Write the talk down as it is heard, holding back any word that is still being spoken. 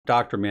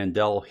Dr.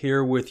 Mandell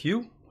here with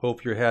you.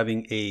 Hope you're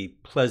having a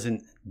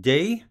pleasant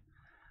day.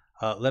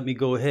 Let me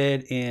go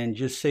ahead and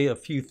just say a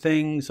few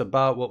things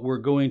about what we're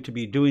going to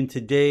be doing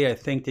today. I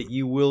think that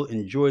you will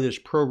enjoy this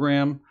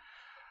program.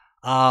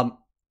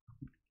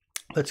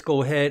 Let's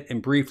go ahead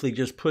and briefly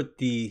just put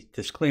the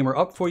disclaimer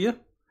up for you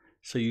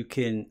so you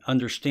can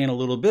understand a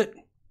little bit.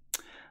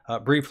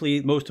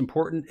 Briefly, most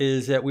important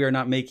is that we are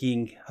not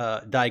making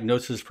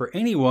diagnosis for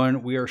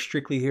anyone. We are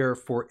strictly here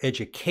for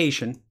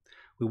education.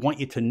 We want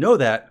you to know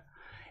that.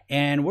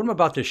 And what I'm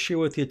about to share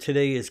with you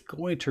today is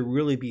going to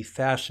really be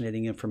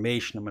fascinating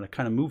information. I'm going to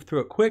kind of move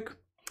through it quick.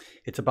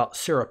 It's about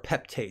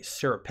Serrapeptase.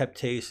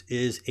 Serrapeptase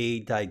is a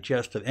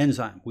digestive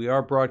enzyme. We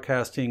are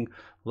broadcasting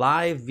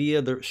live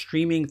via the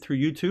streaming through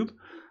YouTube.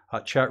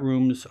 Chat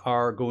rooms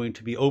are going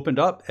to be opened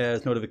up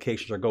as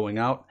notifications are going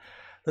out.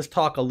 Let's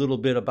talk a little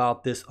bit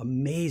about this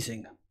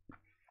amazing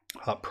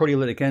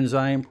proteolytic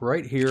enzyme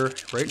right here,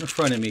 right in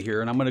front of me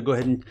here. And I'm going to go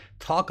ahead and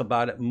talk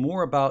about it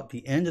more about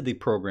the end of the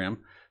program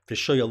to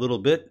show you a little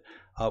bit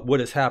what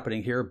is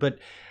happening here. But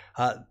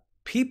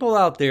people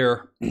out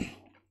there,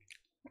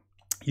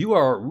 you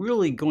are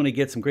really going to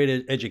get some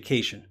great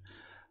education.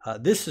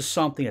 This is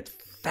something that's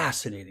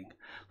fascinating.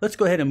 Let's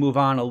go ahead and move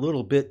on a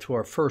little bit to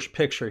our first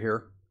picture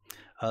here.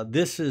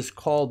 This is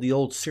called the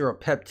old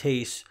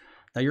Serrapeptase.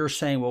 Now you're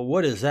saying, well,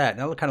 what is that?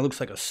 Now it kind of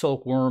looks like a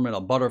silkworm and a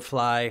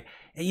butterfly.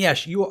 And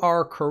yes, you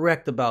are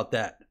correct about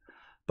that.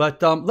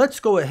 But let's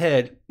go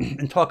ahead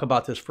and talk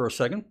about this for a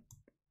second.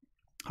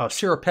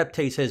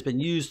 Serrapeptase has been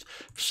used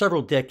for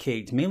several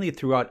decades, mainly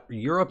throughout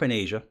Europe and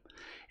Asia,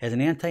 as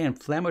an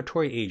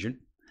anti-inflammatory agent.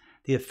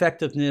 The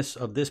effectiveness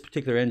of this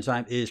particular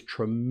enzyme is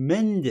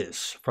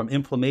tremendous, from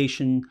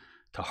inflammation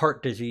to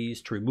heart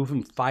disease, to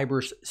removing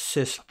fibrous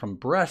cysts from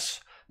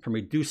breasts, from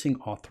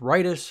reducing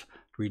arthritis,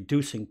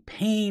 reducing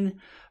pain,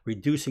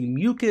 reducing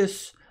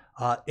mucus,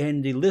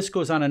 and the list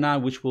goes on and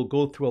on, which we'll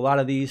go through a lot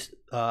of these,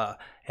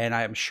 and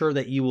I'm sure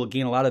that you will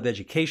gain a lot of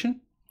education.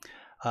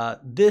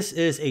 This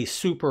is a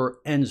super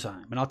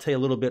enzyme, and I'll tell you a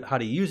little bit how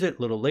to use it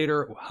a little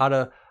later,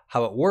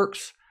 how it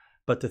works.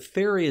 But the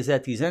theory is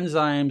that these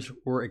enzymes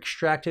were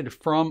extracted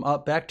from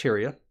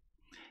bacteria,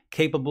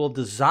 capable of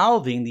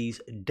dissolving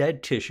these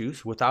dead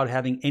tissues without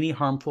having any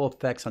harmful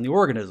effects on the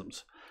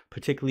organisms,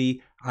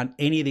 particularly on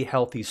any of the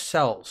healthy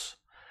cells.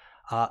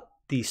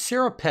 The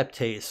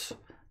Serrapeptase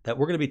that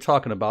we're going to be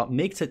talking about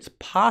makes it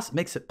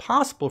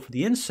possible for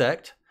the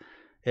insect,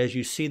 as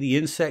you see the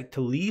insect,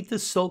 to leave the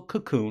silk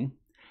cocoon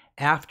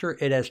after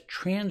it has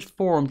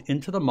transformed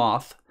into the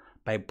moth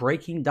by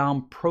breaking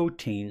down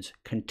proteins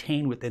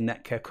contained within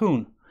that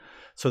cocoon.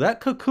 So that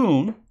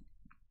cocoon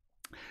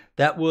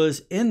that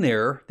was in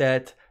there,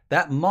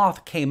 that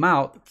moth came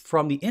out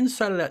from the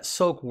inside of that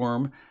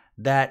silkworm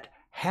that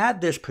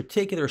had this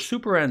particular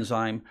super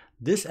enzyme.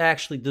 This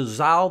actually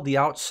dissolved the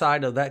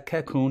outside of that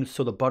cocoon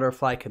so the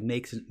butterfly can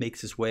makes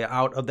its way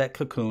out of that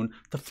cocoon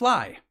to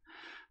fly.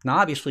 Now,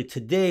 obviously,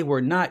 today we're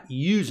not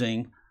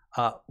using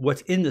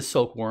what's in the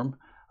silkworm.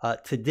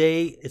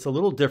 Today, it's a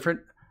little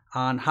different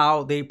on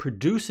how they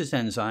produce this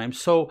enzyme.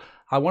 So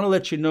I want to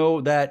let you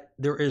know that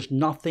there is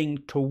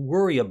nothing to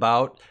worry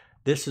about.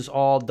 This is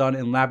all done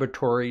in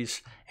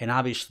laboratories, and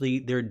obviously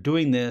they're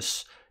doing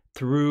this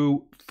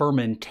through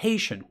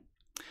fermentation.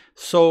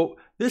 So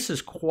this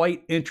is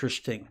quite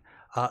interesting.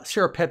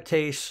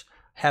 Serrapeptase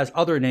has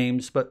other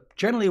names, but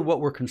generally what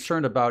we're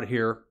concerned about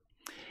here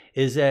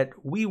is that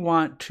we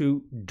want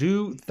to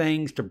do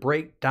things to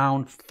break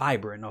down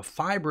fibrin. Now,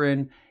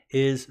 fibrin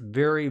is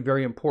very,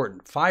 very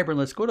important. Fibrin,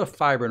 let's go to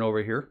fibrin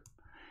over here.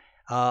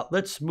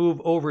 Let's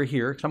move over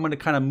here, because I'm going to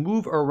kind of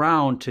move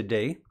around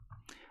today.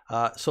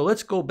 So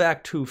let's go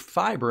back to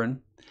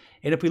fibrin.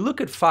 And if we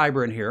look at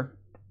fibrin here,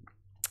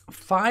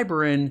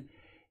 fibrin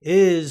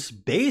is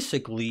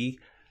basically,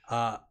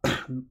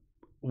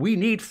 we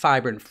need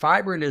fibrin.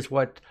 Fibrin is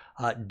what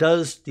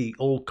does the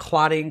old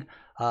clotting.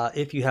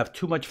 If you have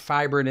too much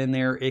fibrin in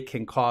there, it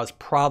can cause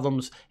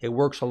problems. It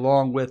works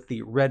along with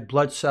the red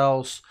blood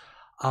cells.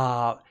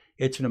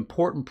 It's an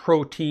important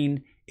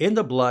protein in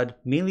the blood,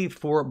 mainly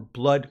for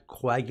blood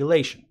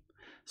coagulation.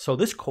 So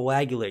this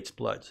coagulates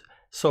blood.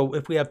 So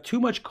if we have too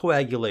much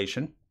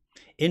coagulation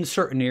in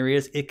certain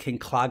areas, it can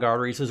clog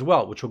arteries as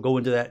well, which we'll go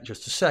into that in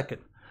just a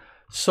second.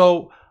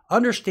 So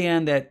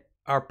understand that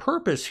our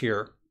purpose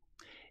here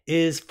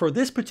is for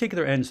this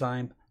particular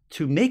enzyme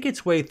to make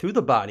its way through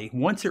the body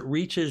once it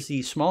reaches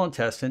the small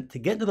intestine, to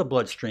get into the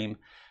bloodstream,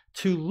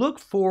 to look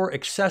for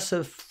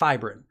excessive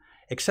fibrin.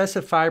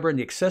 Excessive fibrin,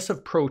 the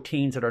excessive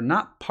proteins that are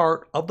not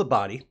part of the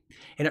body,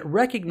 and it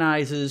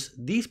recognizes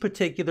these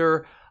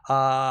particular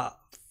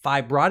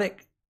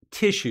fibrotic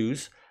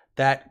tissues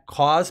that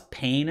cause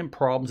pain and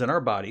problems in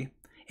our body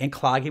and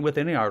clogging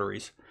within the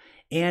arteries,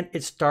 and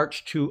it starts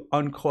to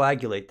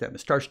uncoagulate them. It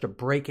starts to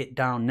break it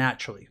down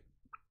naturally.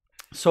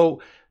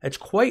 So it's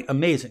quite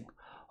amazing.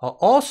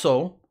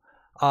 Also,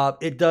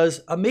 it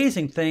does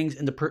amazing things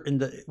in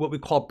the what we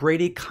call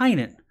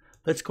bradykinin.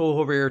 Let's go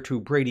over here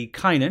to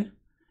bradykinin.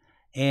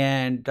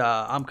 And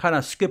I'm kind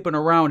of skipping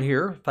around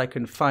here. If I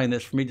can find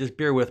this for me, just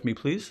bear with me,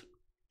 please.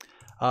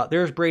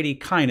 There's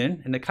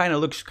bradykinin, and it kind of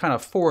looks kind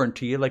of foreign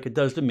to you like it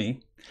does to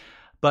me.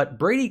 But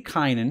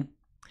bradykinin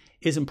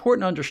is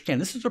important to understand.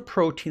 This is a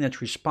protein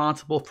that's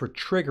responsible for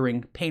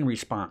triggering pain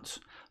response.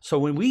 So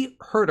when we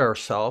hurt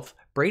ourselves,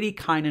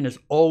 bradykinin is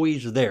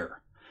always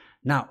there.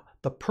 Now,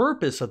 the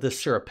purpose of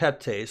this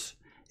serrapeptase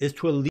is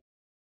to alleviate.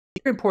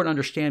 Very important to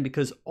understand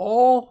because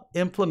all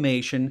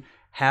inflammation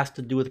has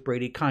to do with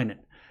bradykinin.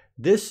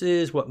 This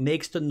is what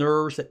makes the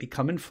nerves that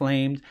become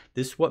inflamed.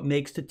 This is what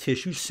makes the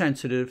tissue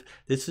sensitive.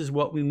 This is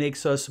what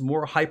makes us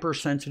more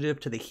hypersensitive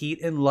to the heat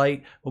and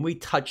light when we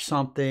touch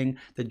something,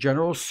 the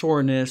general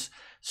soreness.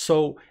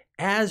 So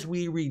as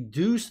we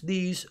reduce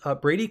these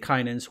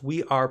bradykinins,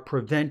 we are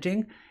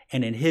preventing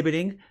and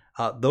inhibiting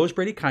those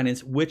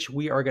bradykinins, which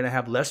we are going to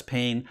have less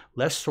pain,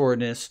 less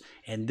soreness,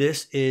 and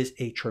this is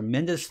a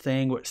tremendous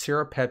thing what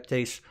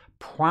serrapeptase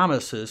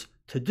promises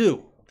to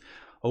do.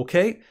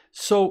 Okay,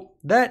 so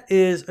that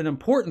is an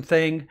important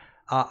thing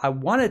I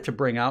wanted to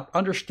bring out.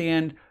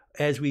 Understand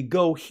as we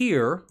go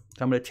here,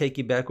 I'm going to take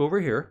you back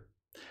over here.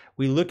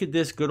 We look at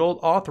this good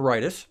old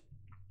arthritis.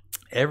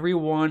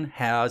 Everyone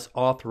has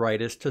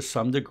arthritis to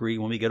some degree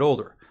when we get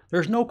older.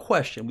 There's no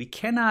question. We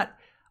cannot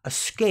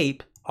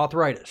escape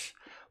arthritis.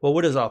 Well,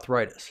 what is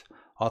arthritis?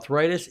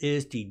 Arthritis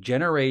is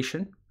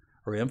degeneration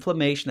or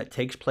inflammation that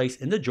takes place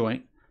in the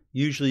joint.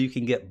 Usually you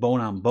can get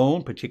bone on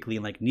bone, particularly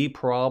in like knee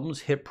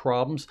problems, hip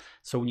problems.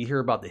 So when you hear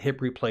about the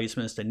hip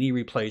replacements, the knee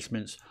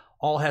replacements,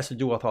 all has to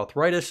do with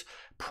arthritis,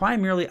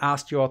 primarily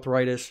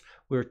osteoarthritis,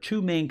 where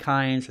two main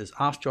kinds is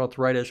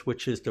osteoarthritis,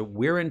 which is the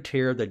wear and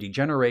tear, the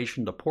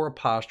degeneration, the poor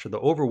posture, the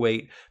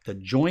overweight, the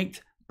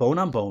joint, bone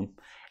on bone.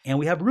 And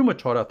we have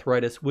rheumatoid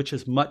arthritis, which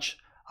is much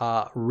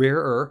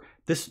rarer.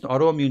 This is an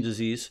autoimmune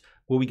disease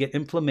where we get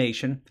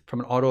inflammation from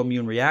an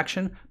autoimmune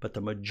reaction, but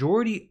the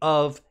majority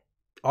of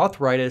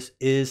arthritis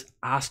is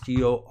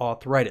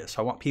osteoarthritis.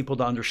 I want people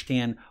to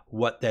understand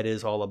what that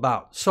is all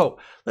about. So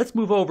let's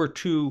move over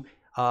to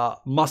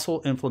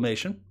muscle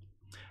inflammation.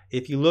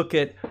 If you look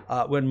at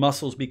when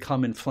muscles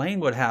become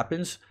inflamed, what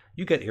happens?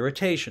 You get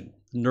irritation.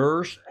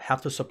 Nerves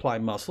have to supply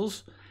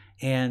muscles,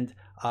 and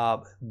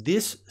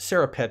this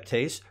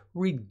serrapeptase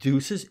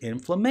reduces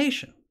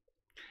inflammation.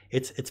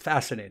 It's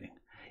fascinating.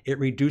 It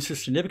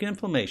reduces significant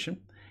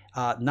inflammation,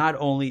 not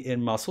only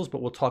in muscles,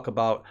 but we'll talk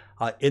about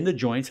in the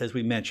joints, as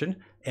we mentioned,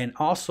 and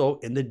also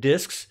in the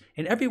discs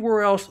and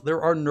everywhere else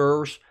there are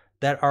nerves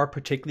that are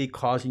particularly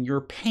causing your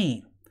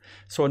pain.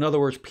 So in other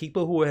words,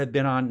 people who have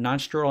been on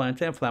non-steroidal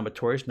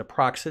anti-inflammatories,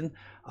 naproxen,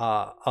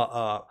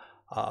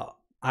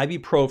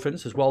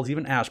 ibuprofens, as well as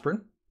even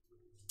aspirin,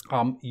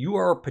 you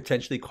are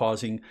potentially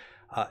causing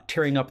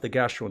tearing up the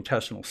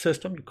gastrointestinal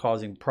system,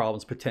 causing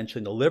problems potentially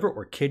in the liver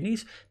or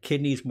kidneys.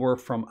 Kidneys more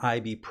from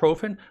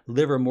ibuprofen,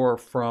 liver more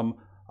from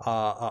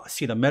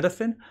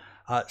acetaminophen.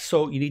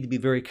 So you need to be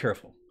very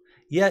careful.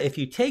 Yeah, if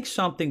you take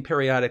something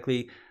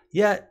periodically,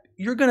 yeah,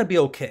 you're going to be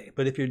okay.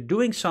 But if you're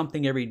doing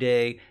something every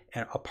day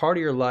and a part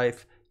of your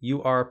life,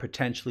 you are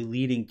potentially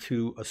leading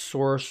to a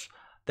source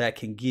that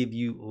can give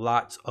you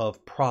lots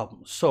of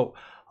problems. So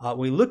when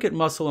we look at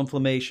muscle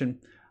inflammation,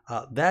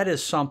 that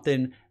is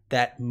something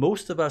that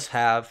most of us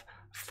have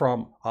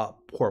from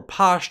poor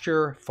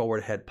posture,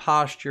 forward head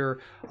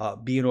posture,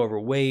 being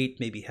overweight,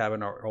 maybe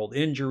having our old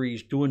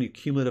injuries, doing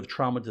cumulative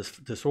trauma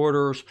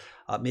disorders,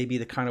 maybe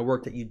the kind of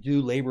work that you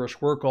do,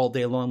 laborious work all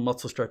day long,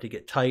 muscles start to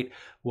get tight.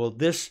 Well,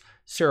 this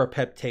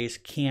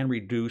serrapeptase can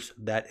reduce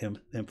that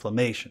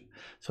inflammation.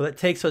 So that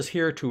takes us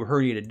here to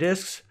herniated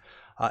discs.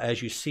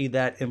 As you see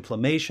that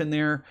inflammation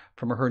there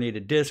from a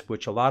herniated disc,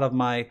 which a lot of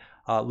my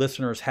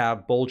listeners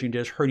have, bulging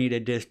disc,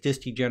 herniated disc,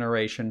 disc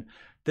degeneration.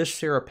 This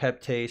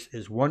serrapeptase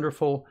is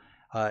wonderful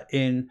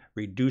in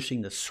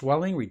reducing the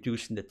swelling,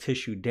 reducing the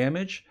tissue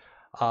damage.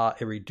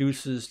 It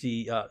reduces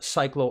the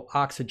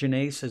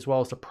cyclooxygenase as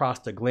well as the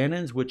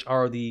prostaglandins, which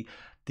are the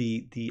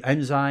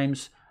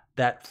enzymes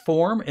that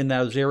form in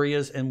those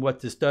areas. And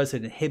what this does,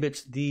 it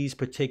inhibits these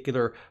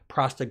particular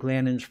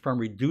prostaglandins from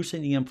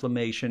reducing the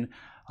inflammation.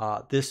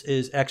 This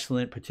is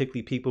excellent,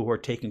 particularly people who are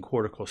taking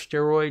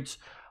corticosteroids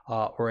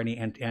or any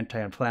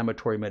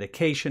anti-inflammatory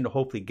medication to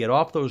hopefully get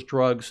off those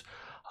drugs.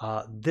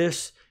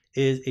 This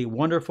is a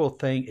wonderful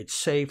thing. It's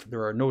safe.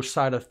 There are no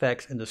side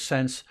effects in the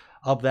sense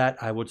of that.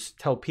 I would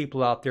tell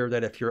people out there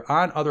that if you're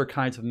on other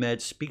kinds of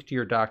meds, speak to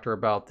your doctor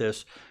about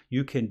this.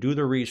 You can do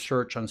the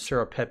research on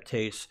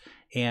serrapeptase.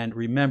 And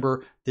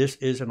remember, this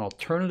is an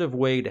alternative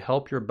way to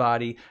help your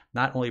body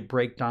not only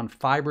break down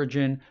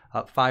fibrin,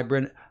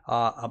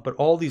 but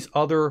all these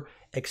other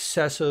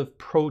excessive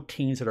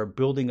proteins that are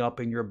building up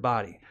in your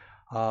body.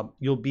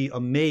 You'll be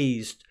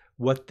amazed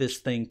what this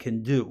thing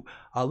can do.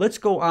 Let's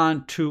go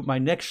on to my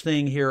next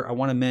thing here I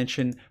want to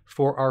mention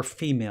for our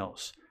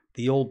females.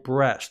 The old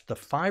breast, the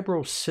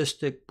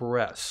fibrocystic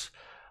breasts.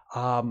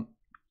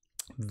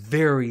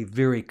 Very,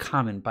 very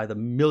common by the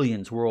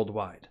millions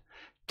worldwide.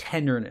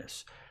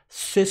 Tenderness.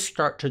 Cysts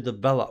start to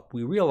develop.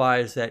 We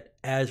realize that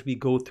as we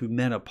go through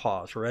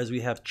menopause or as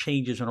we have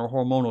changes in our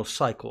hormonal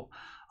cycle,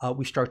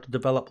 we start to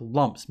develop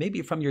lumps.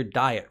 Maybe from your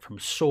diet, from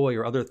soy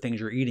or other things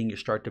you're eating, you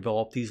start to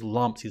develop these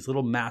lumps, these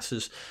little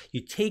masses.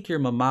 You take your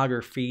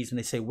mammographies and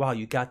they say, wow,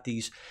 you got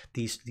these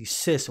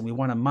cysts and we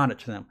want to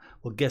monitor them.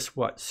 Well, guess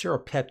what?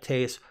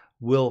 Serrapeptase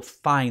will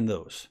find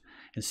those.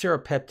 And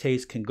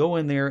serrapeptase can go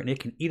in there and it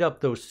can eat up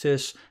those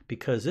cysts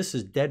because this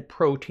is dead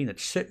protein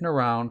that's sitting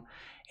around,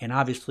 and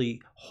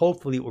obviously,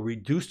 hopefully it will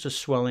reduce the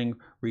swelling,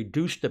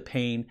 reduce the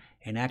pain,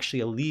 and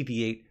actually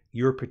alleviate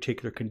your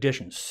particular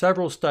condition.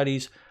 Several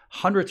studies,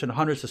 hundreds and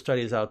hundreds of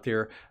studies out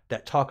there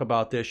that talk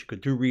about this. You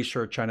could do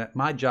research on it.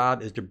 My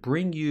job is to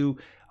bring you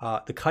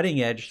the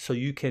cutting edge so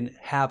you can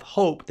have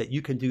hope that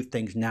you can do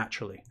things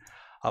naturally.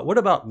 What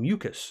about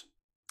mucus?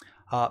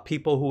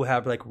 People who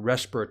have like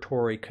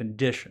respiratory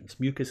conditions,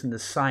 mucus in the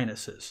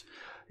sinuses.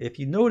 If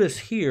you notice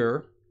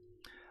here,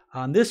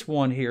 on this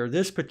one here,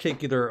 this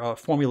particular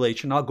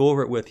formulation, I'll go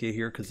over it with you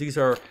here because these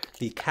are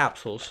the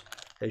capsules.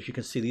 As you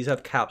can see, these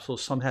have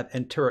capsules. Some have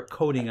enteric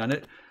coating on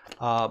it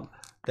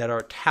that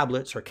are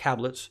tablets or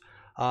cablets.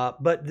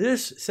 But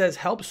this says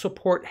helps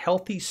support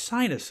healthy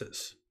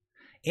sinuses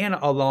and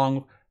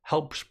along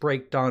helps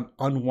break down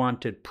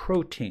unwanted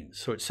proteins.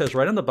 So it says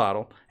right on the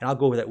bottle, and I'll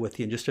go over that with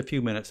you in just a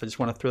few minutes. I just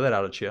want to throw that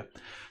out at you.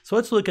 So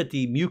let's look at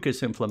the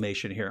mucus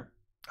inflammation here.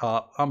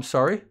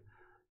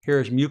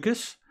 Here's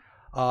mucus.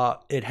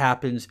 It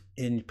happens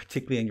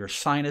particularly in your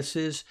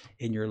sinuses,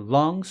 in your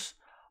lungs.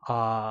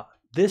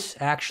 This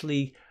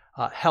actually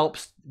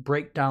helps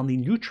break down the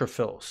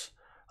neutrophils.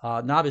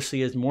 And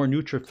obviously, as more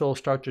neutrophils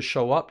start to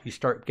show up, you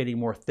start getting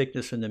more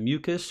thickness in the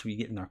mucus. We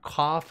get in our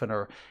cough and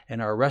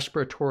our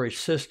respiratory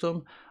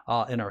system,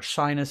 in our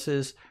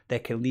sinuses.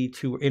 That can lead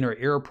to inner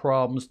ear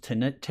problems,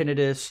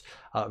 tinnitus,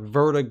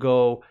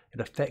 vertigo.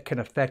 It can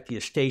affect the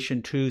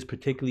eustachian tubes,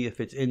 particularly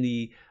if it's in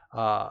the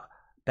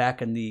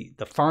back in the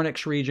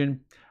pharynx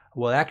region.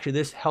 Well, actually,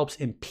 this helps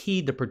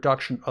impede the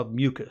production of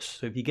mucus.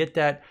 So if you get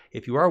that,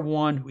 if you are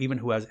one even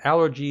who has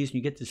allergies, and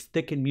you get this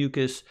thickened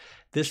mucus,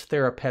 this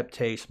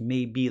Serrapeptase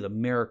may be the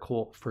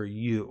miracle for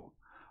you.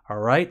 All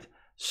right?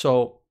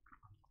 So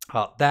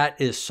that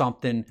is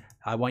something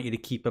I want you to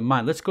keep in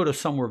mind. Let's go to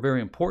somewhere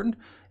very important,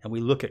 and we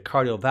look at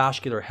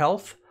cardiovascular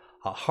health,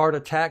 heart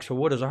attacks. Well,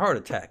 what is a heart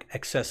attack?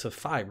 Excessive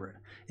fibrin,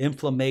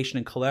 inflammation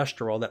and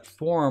cholesterol that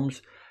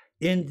forms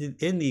in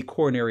the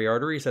coronary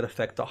arteries that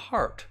affect the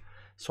heart.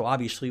 So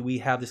obviously we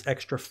have this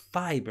extra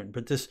fibrin,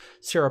 but this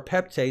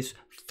Serrapeptase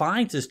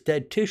finds this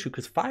dead tissue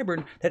because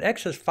fibrin, that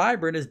excess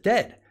fibrin is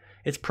dead.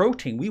 It's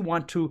protein. We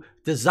want to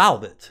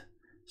dissolve it.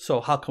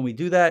 So how can we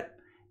do that?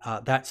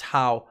 That's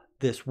how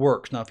this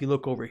works. Now, if you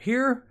look over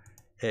here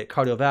at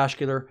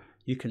cardiovascular,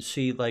 you can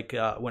see like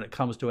when it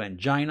comes to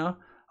angina,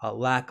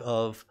 lack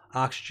of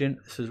oxygen.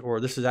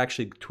 This is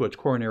actually towards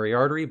coronary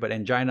artery, but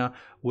angina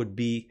would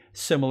be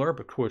similar,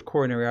 but towards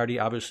coronary artery,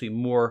 obviously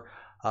more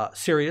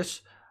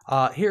serious.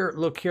 Here,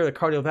 look here, the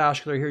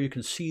cardiovascular. Here you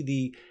can see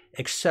the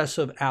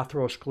excessive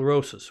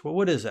atherosclerosis. Well,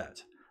 what is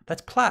that?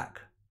 That's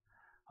plaque.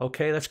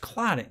 Okay, that's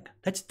clotting.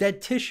 That's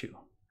dead tissue.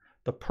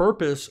 The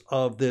purpose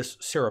of this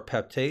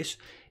Serrapeptase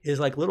is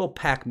like little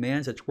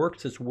Pac-Mans that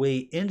works its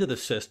way into the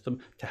system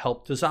to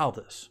help dissolve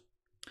this.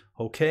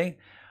 Okay,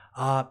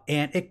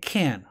 and it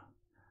can.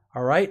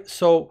 All right,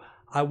 so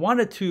I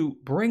wanted to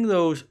bring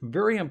those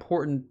very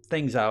important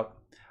things out.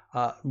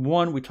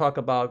 One,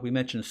 we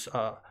mentioned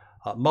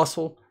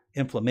muscle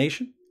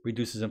inflammation,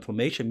 reduces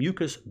inflammation,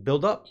 mucus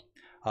buildup,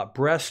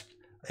 breast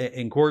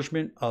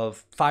engorgement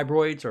of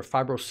fibroids or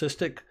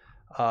fibrocystic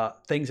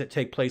things that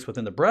take place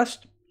within the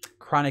breast,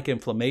 chronic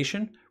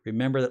inflammation.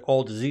 Remember that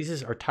all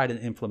diseases are tied in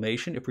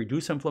inflammation. If we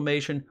reduce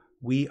inflammation,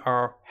 we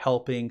are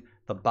helping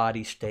the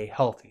body stay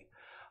healthy.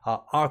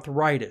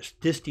 Arthritis,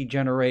 disc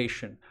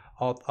degeneration,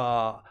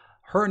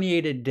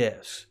 herniated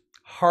discs,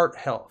 heart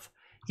health,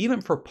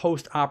 even for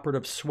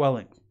post-operative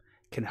swelling,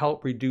 can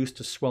help reduce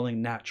the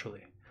swelling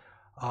naturally.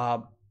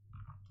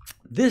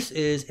 This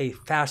is a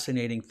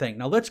fascinating thing.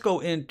 Now let's go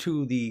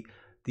into the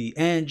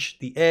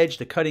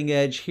cutting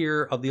edge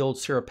here of the old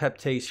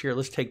Serrapeptase here.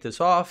 Let's take this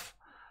off.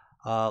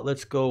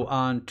 Let's go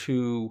on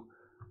to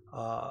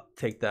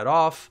take that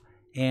off.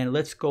 And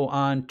let's go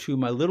on to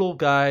my little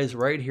guys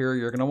right here.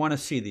 You're going to want to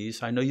see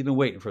these. I know you've been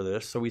waiting for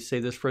this, so we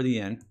save this for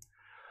the end.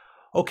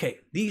 Okay,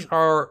 these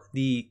are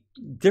the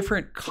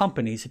different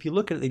companies. If you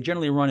look at it, they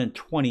generally run in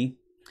 20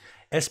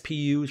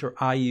 SPUs or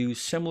IUs.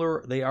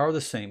 Similar, they are the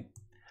same.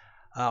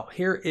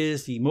 Here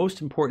is the most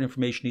important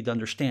information you need to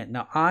understand.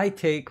 Now, I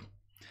take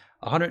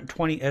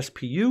 120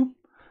 SPU.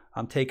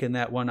 I'm taking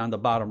that one on the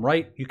bottom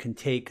right. You can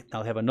take,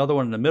 I'll have another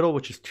one in the middle,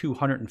 which is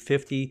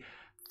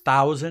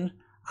 250,000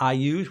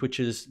 IUs, which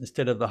is,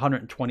 instead of the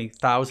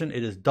 120,000,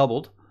 it is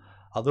doubled,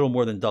 a little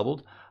more than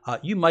doubled.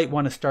 You might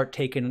want to start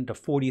taking the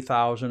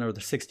 40,000 or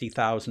the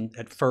 60,000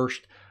 at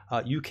first.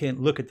 You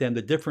can look at them.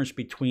 The difference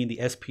between the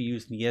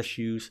SPUs and the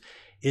SUs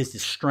is the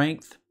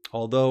strength.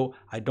 Although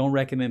I don't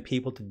recommend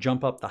people to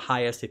jump up the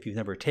highest if you've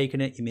never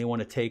taken it. You may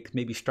want to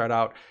maybe start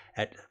out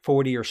at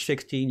 40 or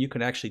 60. You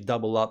can actually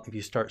double up if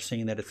you start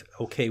seeing that it's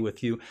okay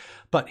with you.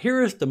 But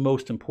here is the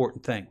most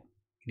important thing.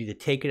 You need to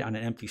take it on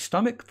an empty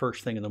stomach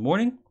first thing in the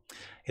morning.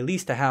 at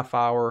least a half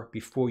hour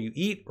before you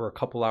eat or a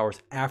couple hours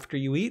after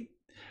you eat.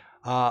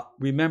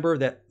 Remember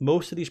that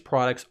most of these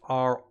products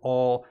are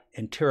all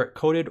enteric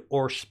coated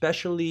or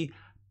specially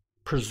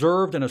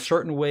preserved in a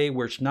certain way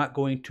where it's not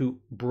going to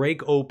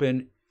break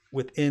open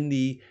within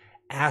the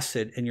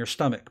acid in your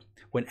stomach.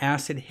 When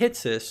acid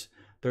hits this,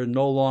 it's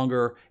no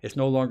longer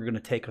going to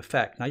take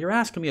effect. Now you're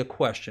asking me a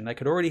question. I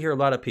could already hear a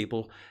lot of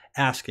people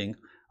asking,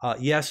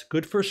 yes,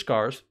 good for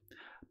scars,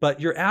 but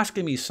you're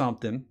asking me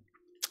something.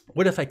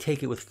 What if I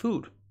take it with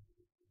food?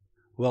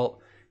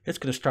 Well, it's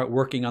going to start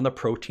working on the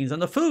proteins on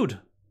the food.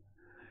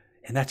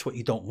 And that's what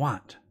you don't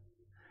want.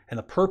 And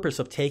the purpose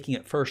of taking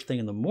it first thing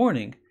in the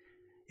morning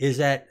is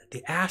that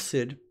the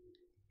acid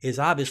is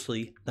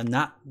obviously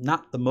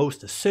not the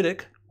most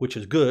acidic, which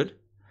is good,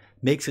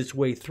 makes its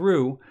way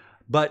through.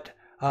 But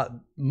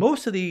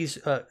most of these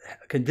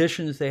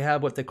conditions, they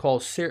have what they call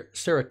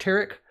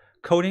serrateric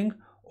coating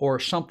or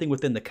something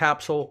within the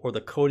capsule or the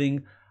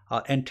coating,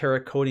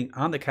 enteric coating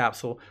on the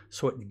capsule,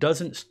 so it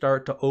doesn't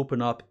start to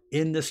open up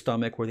in the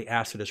stomach where the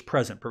acid is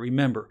present. But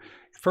remember,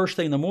 first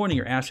thing in the morning,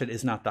 your acid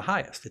is not the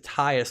highest. It's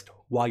highest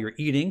while you're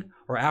eating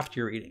or after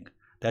you're eating.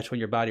 That's when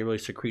your body really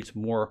secretes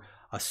more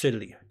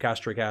acidity,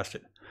 gastric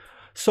acid.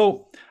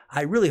 So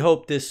I really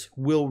hope this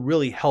will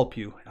really help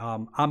you.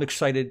 I'm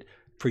excited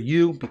for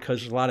you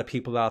because there's a lot of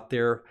people out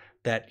there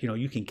that,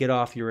 you can get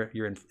off your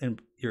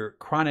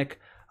chronic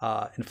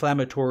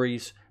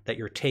inflammatories that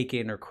you're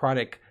taking or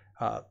chronic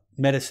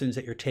medicines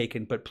that you're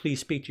taking, but please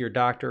speak to your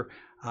doctor.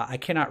 I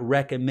cannot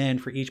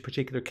recommend for each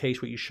particular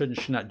case what you should and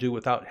should not do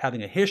without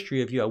having a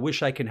history of you. I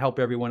wish I can help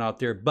everyone out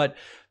there, but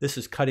this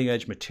is cutting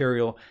edge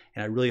material,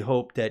 and I really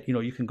hope that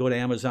you can go to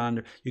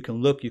Amazon, you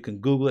can look, you can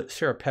Google it,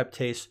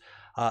 Sarapeptase.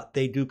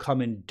 They do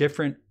come in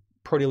different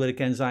proteolytic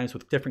enzymes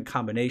with different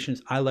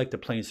combinations. I like the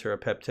plain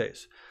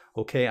Sarapeptase.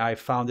 Okay, I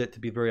found it to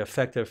be very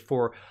effective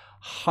for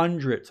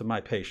hundreds of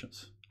my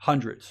patients,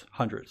 hundreds.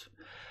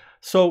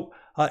 So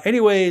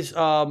anyways,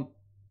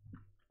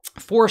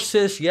 for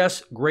cysts,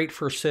 yes, great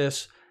for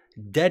cysts.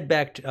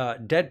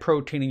 Dead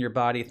protein in your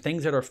body,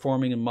 things that are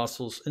forming in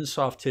muscles, in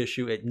soft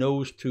tissue. It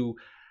knows to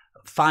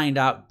find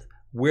out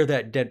where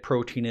that dead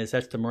protein is.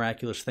 That's the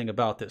miraculous thing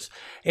about this.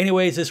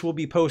 Anyways, this will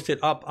be posted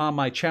up on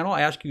my channel.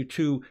 I ask you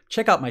to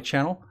check out my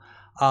channel,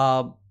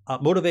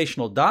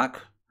 Motivational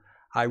Doc.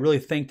 I really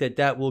think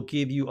that will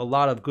give you a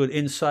lot of good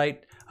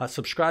insight.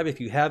 Subscribe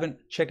if you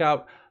haven't. Check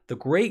out the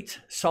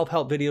great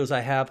self-help videos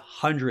I have,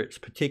 hundreds,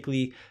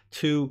 particularly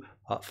to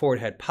forward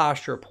head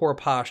posture, poor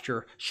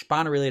posture,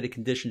 spine-related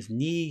conditions,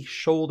 knee,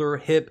 shoulder,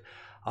 hip.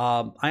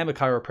 I am a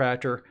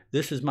chiropractor.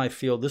 This is my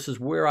field. This is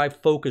where I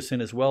focus in,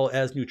 as well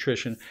as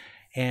nutrition.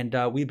 And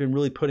we've been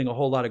really putting a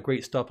whole lot of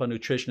great stuff on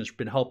nutrition. It's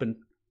been helping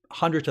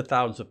hundreds of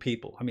thousands of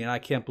people. I mean, I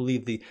can't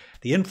believe the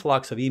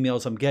influx of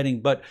emails I'm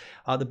getting. But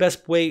the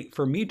best way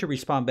for me to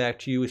respond back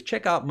to you is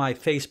check out my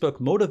Facebook,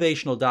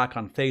 Motivational Doc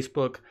on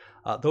Facebook.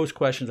 Those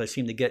questions I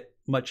seem to get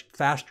much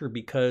faster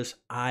because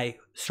I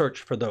search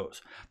for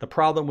those. The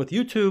problem with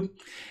YouTube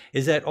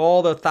is that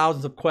all the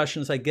thousands of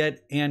questions I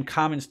get and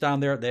comments down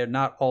there, they're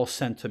not all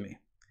sent to me.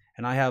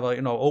 And I have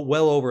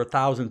well over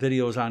 1,000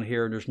 videos on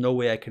here, and there's no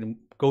way I can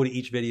go to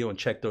each video and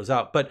check those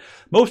out. But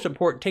most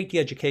important, take the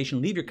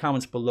education, leave your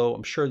comments below.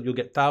 I'm sure you'll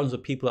get thousands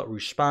of people that will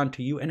respond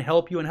to you and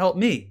help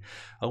me.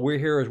 We're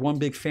here as one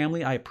big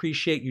family. I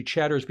appreciate you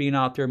chatters being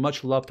out there.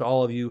 Much love to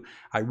all of you.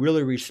 I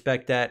really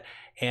respect that.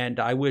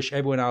 And I wish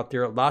everyone out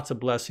there lots of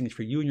blessings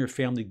for you and your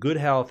family, good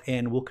health,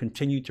 and we'll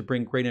continue to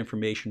bring great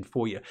information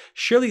for you.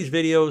 Share these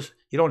videos.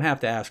 You don't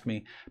have to ask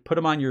me. Put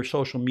them on your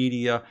social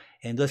media,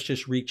 and let's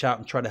just reach out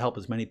and try to help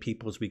as many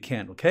people as we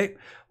can, okay?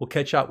 We'll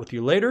catch up with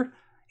you later.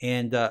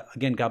 And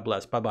again, God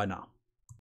bless. Bye-bye now.